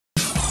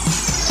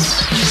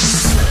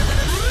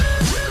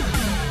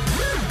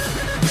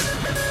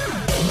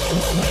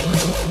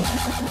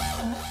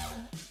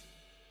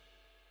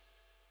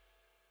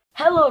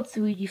it's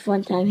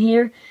Luigifuntime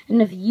here,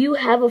 and if you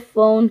have a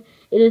phone,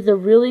 it is a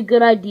really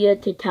good idea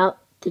to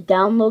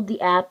download the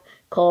app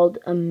called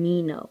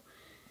Amino.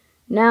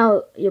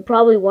 Now, you're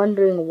probably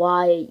wondering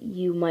why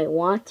you might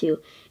want to.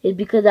 It's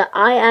because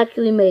I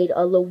actually made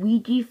a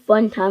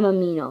Luigifuntime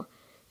Amino.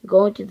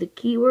 Go into the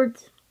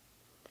keywords,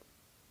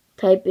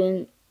 type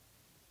in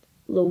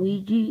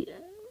Luigi,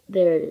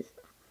 there it is,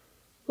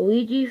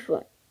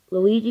 Luigifuntime.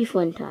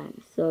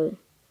 So,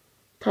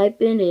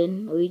 type it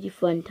in,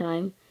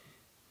 Luigifuntime,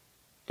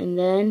 and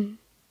then,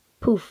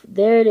 poof,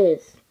 there it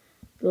is,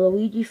 the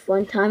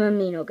Luigifuntime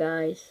Amino,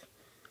 guys.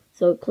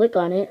 So click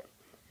on it,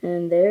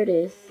 and there it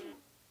is.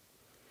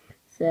 It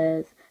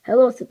says,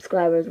 hello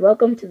subscribers,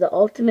 welcome to the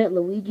ultimate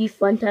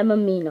Luigifuntime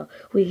Amino.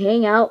 We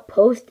hang out,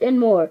 post, and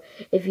more.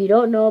 If you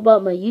don't know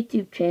about my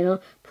YouTube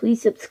channel,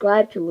 please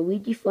subscribe to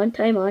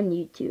Luigifuntime on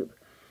YouTube.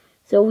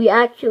 So we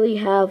actually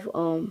have,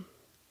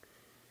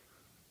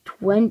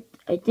 20,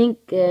 I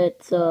think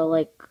it's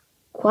like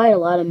quite a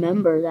lot of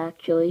members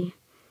actually.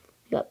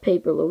 We got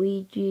Paper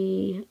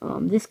Luigi.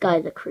 This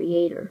guy's a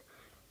creator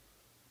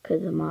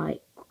because of my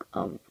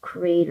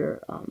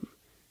creator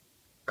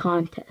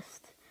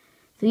contest.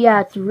 So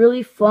yeah, it's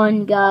really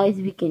fun, guys.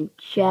 We can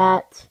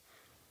chat.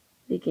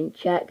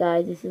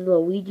 Guys. This is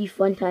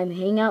Luigifuntime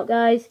Hangout,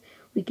 guys.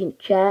 We can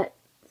chat.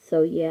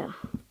 So yeah.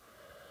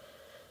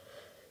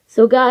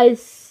 So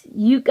guys,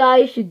 you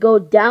guys should go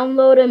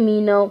download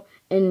Amino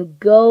and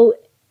go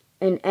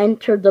and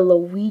enter the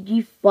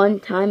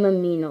Luigifuntime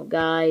Amino,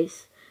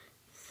 guys.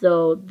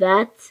 So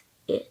that's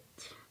it.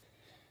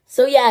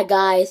 So yeah,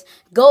 guys,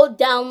 go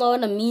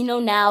download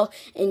Amino now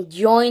and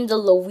join the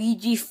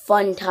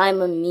Luigifuntime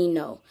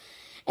Amino.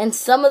 And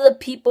some of the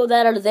people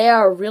that are there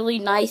are really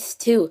nice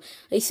too.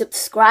 They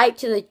subscribe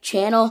to the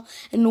channel,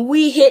 and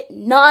we hit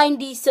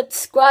 90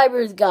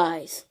 subscribers,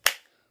 guys.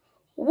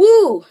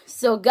 Woo!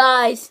 So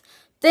guys,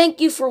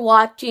 thank you for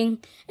watching,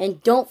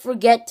 and don't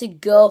forget to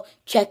go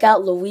check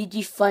out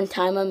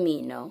Luigifuntime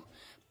Amino.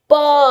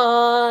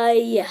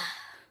 Bye!